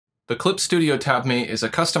The Clip Studio TabMate is a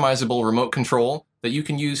customizable remote control that you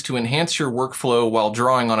can use to enhance your workflow while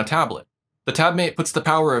drawing on a tablet. The TabMate puts the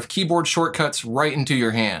power of keyboard shortcuts right into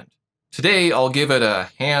your hand. Today, I'll give it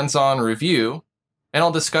a hands-on review, and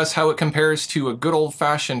I'll discuss how it compares to a good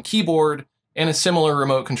old-fashioned keyboard and a similar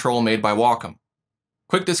remote control made by Wacom.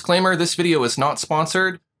 Quick disclaimer, this video is not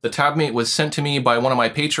sponsored. The TabMate was sent to me by one of my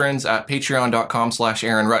patrons at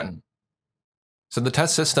patreon.com/AaronRutton. So the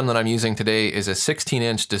test system that I'm using today is a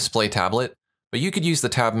 16-inch display tablet, but you could use the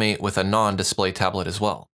TabMate with a non-display tablet as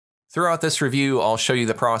well. Throughout this review, I'll show you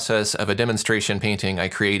the process of a demonstration painting I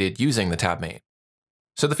created using the TabMate.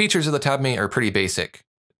 So the features of the TabMate are pretty basic.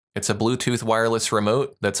 It's a Bluetooth wireless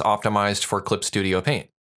remote that's optimized for ClipStudio Paint.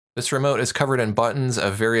 This remote is covered in buttons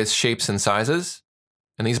of various shapes and sizes,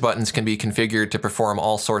 and these buttons can be configured to perform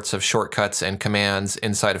all sorts of shortcuts and commands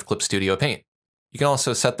inside of ClipStudio Paint. You can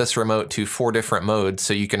also set this remote to 4 different modes,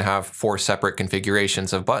 so you can have 4 separate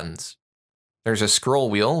configurations of buttons. There's a scroll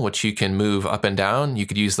wheel, which you can move up and down. You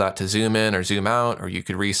could use that to zoom in or zoom out, or you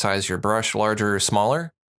could resize your brush larger or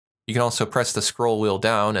smaller. You can also press the scroll wheel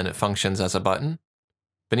down and it functions as a button.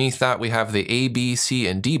 Beneath that, we have the A, B, C,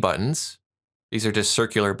 and D buttons. These are just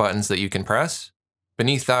circular buttons that you can press.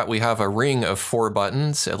 Beneath that, we have a ring of 4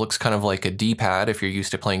 buttons. It looks kind of like a D-pad if you're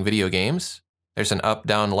used to playing video games. There's an up,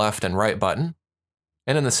 down, left, and right button.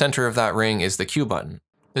 And in the center of that ring is the Q button.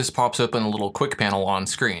 This pops open a little quick panel on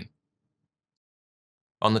screen.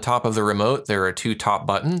 On the top of the remote, there are 2 top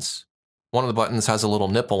buttons. One of the buttons has a little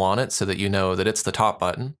nipple on it so that you know that it's the top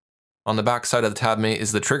button. On the back side of the TabMate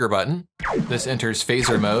is the trigger button. This enters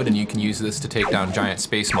phaser mode, and you can use this to take down giant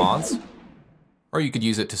space moths. Or you could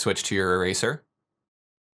use it to switch to your eraser.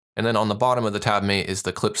 And then on the bottom of the TabMate is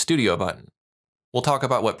the Clip Studio button. We'll talk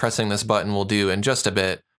about what pressing this button will do in just a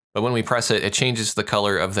bit, but when we press it, it changes the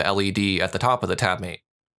color of the LED at the top of the TabMate.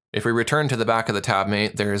 If we return to the back of the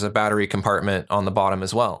TabMate, there is a battery compartment on the bottom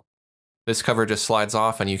as well. This cover just slides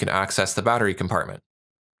off and you can access the battery compartment.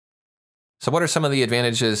 So what are some of the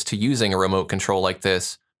advantages to using a remote control like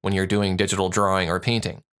this when you're doing digital drawing or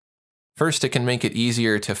painting? First, it can make it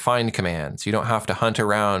easier to find commands. You don't have to hunt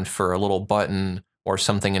around for a little button or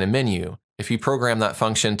something in a menu. If you program that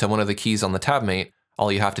function to one of the keys on the TabMate, all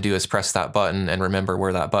you have to do is press that button and remember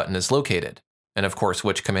where that button is located, and of course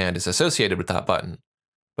which command is associated with that button.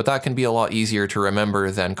 But that can be a lot easier to remember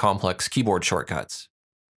than complex keyboard shortcuts.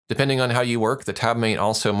 Depending on how you work, the TabMate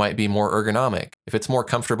also might be more ergonomic. If it's more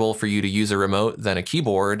comfortable for you to use a remote than a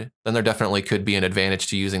keyboard, then there definitely could be an advantage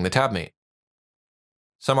to using the TabMate.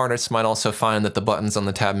 Some artists might also find that the buttons on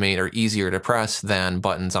the TabMate are easier to press than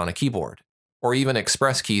buttons on a keyboard, or even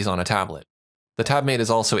express keys on a tablet. The TabMate is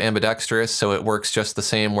also ambidextrous, so it works just the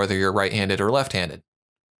same whether you're right-handed or left-handed.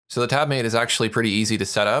 So the TabMate is actually pretty easy to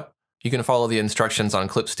set up. You can follow the instructions on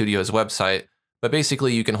ClipStudio's website, but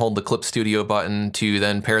basically you can hold the Clip Studio button to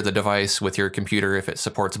then pair the device with your computer if it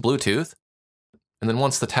supports Bluetooth. And then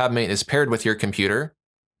once the TabMate is paired with your computer,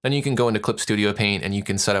 then you can go into ClipStudio Paint and you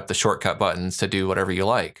can set up the shortcut buttons to do whatever you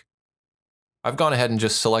like. I've gone ahead and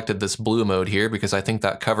just selected this blue mode here because I think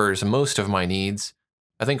that covers most of my needs.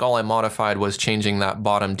 I think all I modified was changing that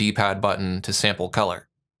bottom D-pad button to sample color.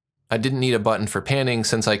 I didn't need a button for panning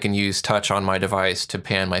since I can use touch on my device to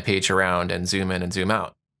pan my page around and zoom in and zoom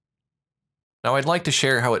out. Now I'd like to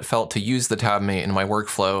share how it felt to use the TabMate in my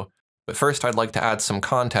workflow, but first I'd like to add some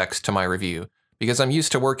context to my review, because I'm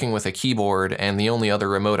used to working with a keyboard and the only other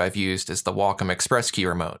remote I've used is the Wacom Express Key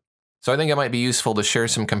Remote. So I think it might be useful to share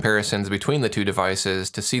some comparisons between the 2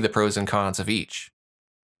 devices to see the pros and cons of each.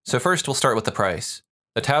 So first we'll start with the price.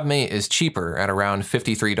 The TabMate is cheaper at around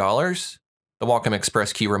 $53. The Wacom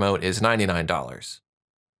Express Key Remote is $99.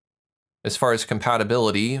 As far as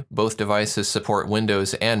compatibility, both devices support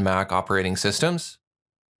Windows and Mac operating systems.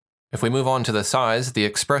 If we move on to the size, the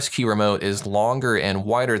Express Key Remote is longer and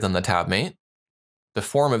wider than the TabMate. The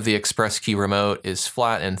form of the Express Key Remote is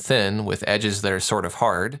flat and thin with edges that are sort of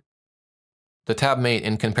hard. The TabMate,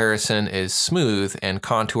 in comparison, is smooth and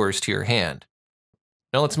contours to your hand.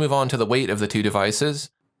 Now let's move on to the weight of the 2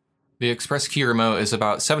 devices. The Express Key Remote is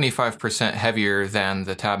about 75% heavier than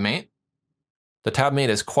the TabMate. The TabMate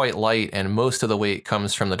is quite light and most of the weight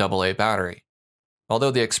comes from the AA battery.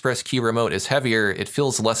 Although the Express Key Remote is heavier, it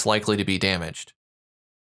feels less likely to be damaged.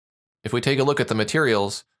 If we take a look at the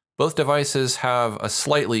materials, both devices have a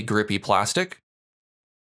slightly grippy plastic.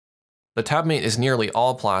 The TabMate is nearly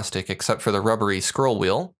all plastic except for the rubbery scroll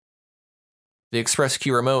wheel. The Express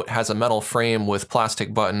Key Remote has a metal frame with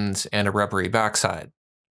plastic buttons and a rubbery backside.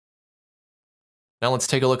 Now let's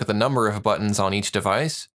take a look at the number of buttons on each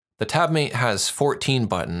device. The TabMate has 14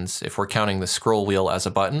 buttons if we're counting the scroll wheel as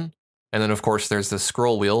a button, and then of course there's the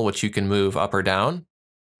scroll wheel which you can move up or down.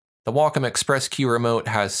 The Wacom Express Key Remote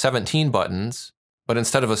has 17 buttons, but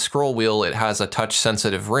instead of a scroll wheel, it has a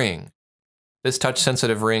touch-sensitive ring. This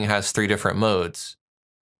touch-sensitive ring has 3 different modes.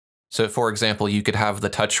 So for example, you could have the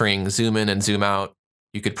touch ring zoom in and zoom out,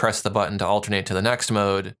 you could press the button to alternate to the next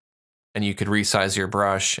mode, and you could resize your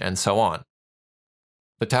brush, and so on.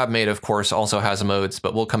 The TabMate, of course, also has modes,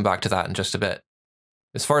 but we'll come back to that in just a bit.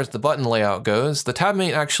 As far as the button layout goes, the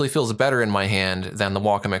TabMate actually feels better in my hand than the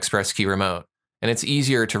Wacom Express Key Remote, and it's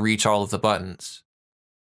easier to reach all of the buttons.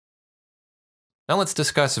 Now let's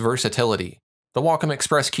discuss versatility. The Wacom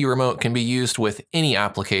Express Key Remote can be used with any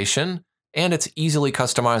application, and it's easily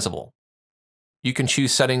customizable. You can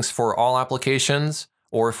choose settings for all applications,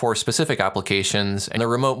 or for specific applications, and the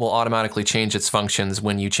remote will automatically change its functions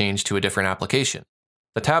when you change to a different application.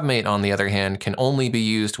 The TabMate, on the other hand, can only be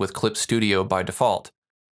used with Clip Studio by default,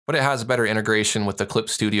 but it has better integration with the Clip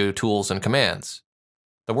Studio tools and commands.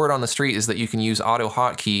 The word on the street is that you can use Auto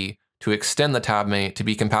Hotkey to extend the TabMate to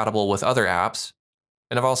be compatible with other apps,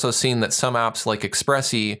 and I've also seen that some apps like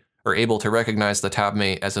Expressi are able to recognize the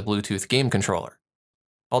TabMate as a Bluetooth game controller.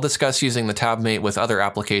 I'll discuss using the TabMate with other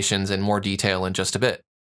applications in more detail in just a bit.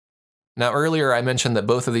 Now earlier I mentioned that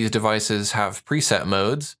both of these devices have preset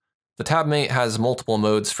modes. The TabMate has multiple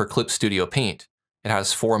modes for ClipStudio Paint. It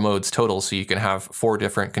has 4 modes total, so you can have 4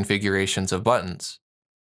 different configurations of buttons.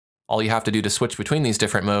 All you have to do to switch between these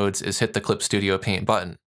different modes is hit the ClipStudio Paint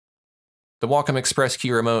button. The Wacom Express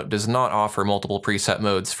Key Remote does not offer multiple preset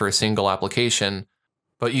modes for a single application,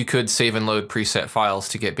 but you could save and load preset files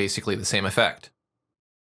to get basically the same effect.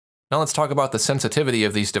 Now let's talk about the sensitivity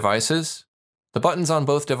of these devices. The buttons on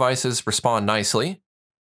both devices respond nicely.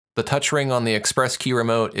 The touch ring on the Express Key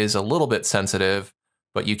Remote is a little bit sensitive,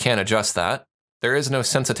 but you can adjust that. There is no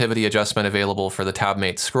sensitivity adjustment available for the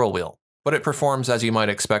TabMate scroll wheel, but it performs as you might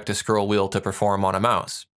expect a scroll wheel to perform on a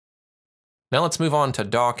mouse. Now let's move on to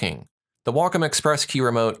docking. The Wacom Express Key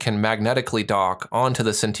Remote can magnetically dock onto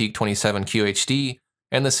the Cintiq 27 QHD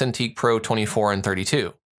and the Cintiq Pro 24 and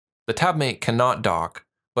 32. The TabMate cannot dock,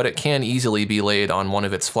 but it can easily be laid on one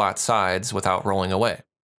of its flat sides without rolling away.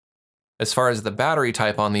 As far as the battery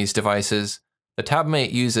type on these devices, the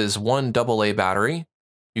TabMate uses one AA battery.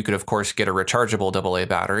 You could of course get a rechargeable AA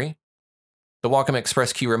battery. The Wacom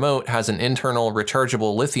Express Key Remote has an internal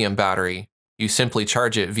rechargeable lithium battery. You simply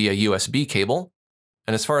charge it via USB cable.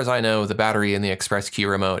 And as far as I know, the battery in the Express Key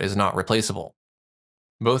Remote is not replaceable.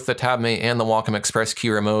 Both the TabMate and the Wacom Express Key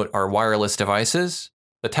Remote are wireless devices.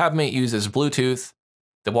 The TabMate uses Bluetooth.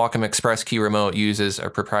 The Wacom Express Key Remote uses a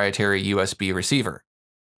proprietary USB receiver.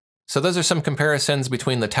 So those are some comparisons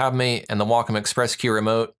between the TabMate and the Wacom Express Key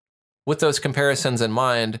Remote. With those comparisons in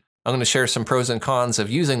mind, I'm going to share some pros and cons of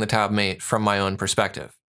using the TabMate from my own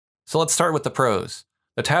perspective. So let's start with the pros.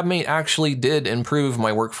 The TabMate actually did improve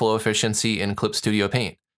my workflow efficiency in ClipStudio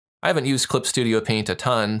Paint. I haven't used ClipStudio Paint a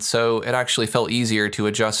ton, so it actually felt easier to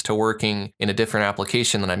adjust to working in a different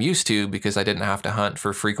application than I'm used to because I didn't have to hunt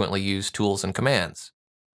for frequently used tools and commands.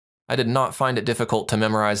 I did not find it difficult to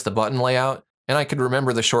memorize the button layout, and I could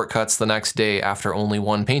remember the shortcuts the next day after only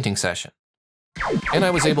one painting session. And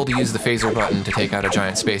I was able to use the phaser button to take out a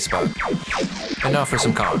giant space bug. And now for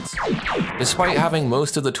some cons. Despite having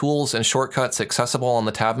most of the tools and shortcuts accessible on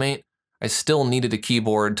the TabMate, I still needed a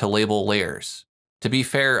keyboard to label layers. To be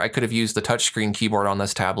fair, I could have used the touchscreen keyboard on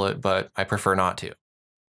this tablet, but I prefer not to.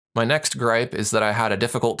 My next gripe is that I had a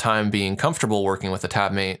difficult time being comfortable working with the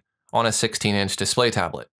TabMate on a 16-inch display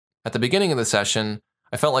tablet. At the beginning of the session,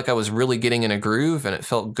 I felt like I was really getting in a groove and it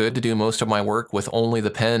felt good to do most of my work with only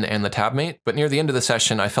the pen and the TabMate, but near the end of the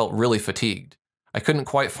session I felt really fatigued. I couldn't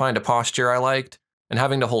quite find a posture I liked, and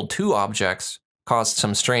having to hold 2 objects caused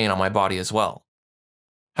some strain on my body as well.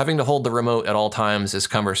 Having to hold the remote at all times is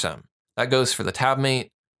cumbersome. That goes for the TabMate,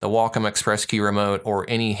 the Wacom Express Key Remote, or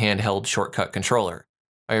any handheld shortcut controller.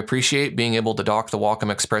 I appreciate being able to dock the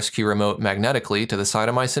Wacom Express Key Remote magnetically to the side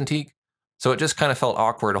of my Cintiq, so it just kind of felt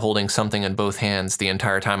awkward holding something in both hands the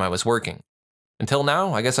entire time I was working. Until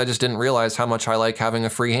now, I guess I just didn't realize how much I like having a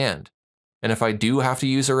free hand. And if I do have to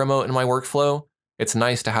use a remote in my workflow, it's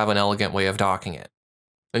nice to have an elegant way of docking it.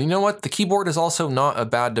 And you know what? The keyboard is also not a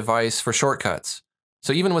bad device for shortcuts.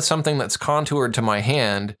 So even with something that's contoured to my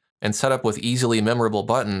hand and set up with easily memorable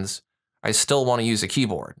buttons, I still want to use a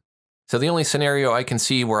keyboard. So the only scenario I can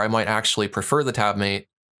see where I might actually prefer the TabMate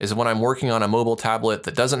is when I'm working on a mobile tablet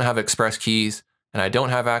that doesn't have express keys and I don't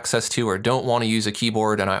have access to or don't want to use a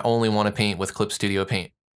keyboard and I only want to paint with ClipStudio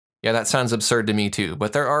Paint. Yeah, that sounds absurd to me too,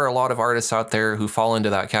 but there are a lot of artists out there who fall into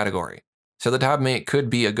that category. So the TabMate could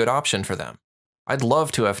be a good option for them. I'd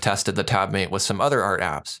love to have tested the TabMate with some other art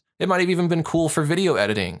apps. It might have even been cool for video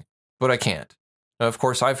editing, but I can't. Now, of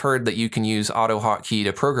course, I've heard that you can use AutoHotkey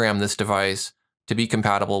to program this device to be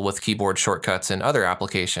compatible with keyboard shortcuts in other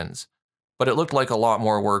applications, but it looked like a lot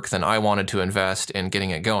more work than I wanted to invest in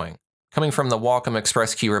getting it going. Coming from the Wacom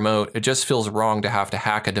Express Key Remote, it just feels wrong to have to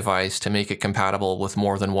hack a device to make it compatible with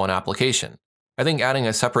more than one application. I think adding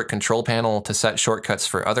a separate control panel to set shortcuts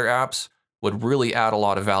for other apps would really add a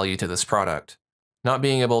lot of value to this product. Not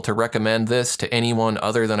being able to recommend this to anyone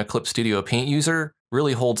other than a ClipStudio Paint user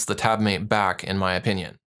really holds the TabMate back, in my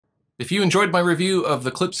opinion. If you enjoyed my review of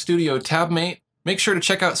the ClipStudio TabMate, make sure to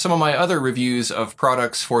check out some of my other reviews of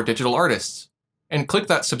products for digital artists, and click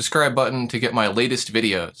that subscribe button to get my latest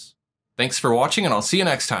videos. Thanks for watching, and I'll see you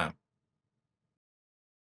next time.